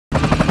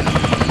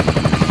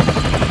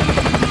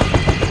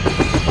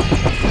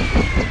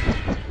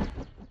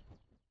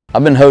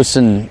I've been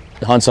hosting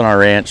hunts on our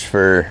ranch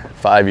for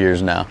 5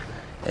 years now,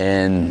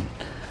 and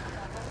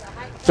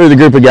through the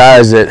group of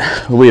guys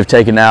that we have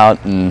taken out,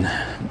 and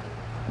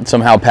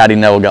somehow Patty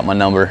Neville got my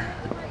number,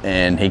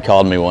 and he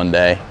called me one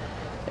day,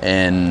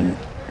 and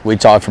we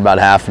talked for about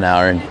half an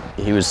hour, and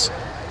he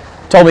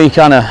told me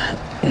kind of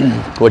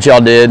what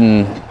y'all did,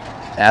 and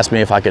asked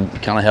me if I could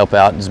kind of help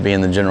out as being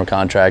the general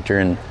contractor.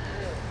 And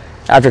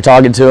after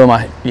talking to him,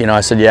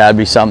 I said, yeah, it'd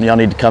be something y'all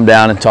need to come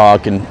down and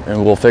talk, and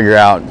we'll figure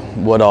out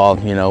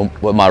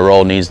what my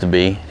role needs to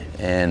be.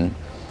 And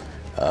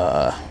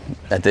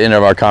at the end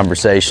of our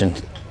conversation,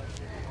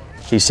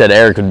 he said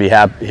Eric would be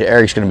happy.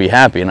 Eric's going to be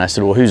happy, and I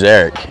said, well, who's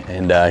Eric?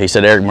 And he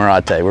said, Eric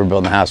Morante. We're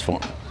building a house for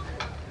him.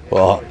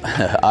 Well,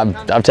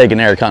 I've taken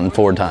Eric hunting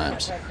 4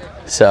 times,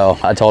 so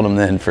I told him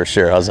then for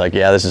sure. I was like,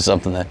 yeah, this is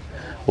something that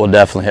we'll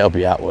definitely help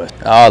you out with.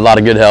 A lot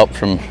of good help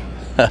from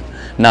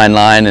 9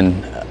 Line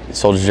and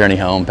Soldier's Journey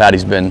Home.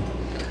 Patty's been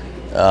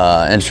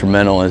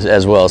instrumental,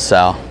 as well as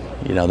Sal.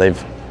 You know,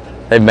 they've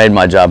made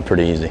my job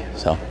pretty easy.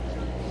 So,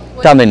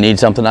 anytime they need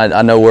something,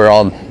 I know we're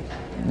all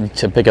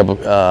to pick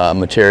up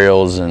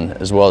materials, and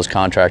as well as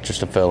contractors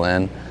to fill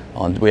in.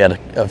 We had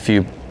a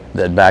few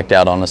that backed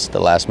out on us at the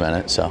last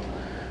minute, so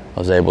I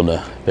was able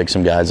to pick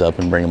some guys up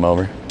and bring them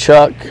over.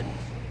 Chuck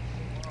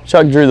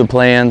drew the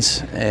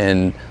plans,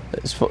 and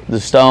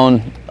the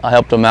stone, I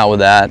helped him out with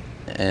that,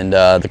 and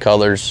the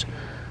colors,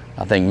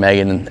 I think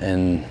Megan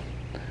and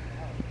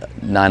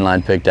 9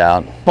 Line picked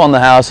out. On the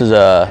house is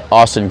a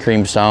Austin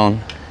cream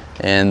stone,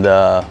 and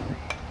the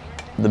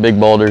big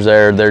boulders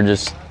there, they're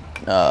just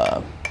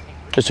a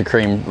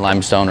cream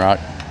limestone rock.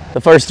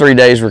 The first 3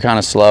 days were kind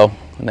of slow,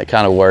 and that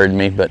kind of worried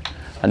me, but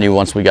I knew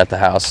once we got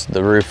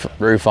the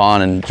roof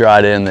on and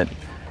dried in, that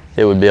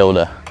it would be able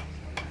to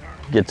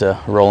get to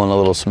rolling a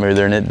little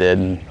smoother, and it did.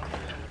 And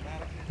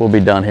we'll be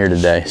done here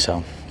today,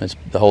 so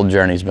the whole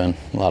journey's been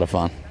a lot of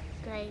fun.